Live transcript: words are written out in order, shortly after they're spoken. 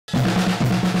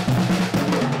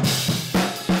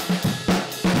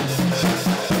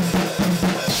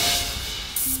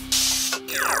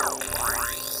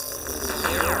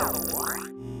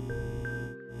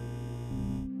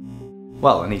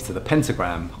Well, Anita, the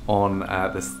pentagram on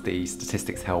the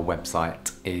Statistics Hell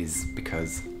website is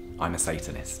because I'm a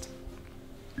Satanist.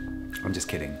 I'm just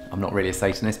kidding. I'm not really a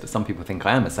Satanist, but some people think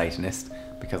I am a Satanist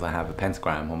because I have a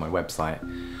pentagram on my website.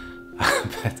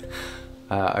 But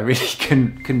I really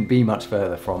couldn't be much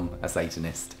further from a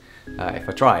Satanist if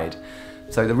I tried.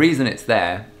 So the reason it's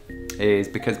there is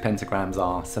because pentagrams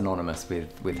are synonymous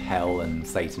with hell and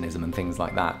Satanism and things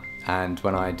like that. And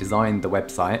when I designed the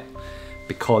website,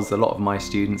 because a lot of my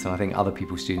students, and I think other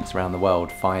people's students around the world,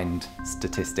 find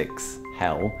statistics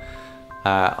hell,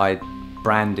 I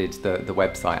branded the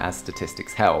website as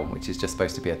Statistics Hell, which is just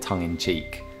supposed to be a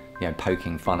tongue-in-cheek,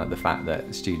 poking fun at the fact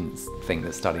that students think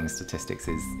that studying statistics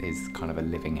is kind of a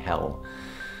living hell.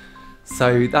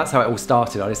 So that's how it all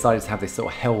started. I decided to have this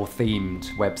sort of hell-themed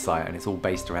website, and it's all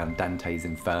based around Dante's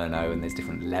Inferno, and there's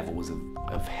different levels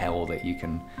of hell that you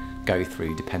can go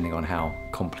through depending on how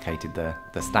complicated the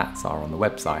stats are on the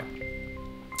website.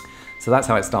 So that's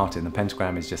how it started. The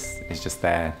pentagram is just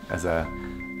there as a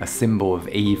symbol of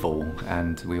evil,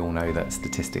 and we all know that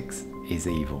statistics is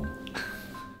evil.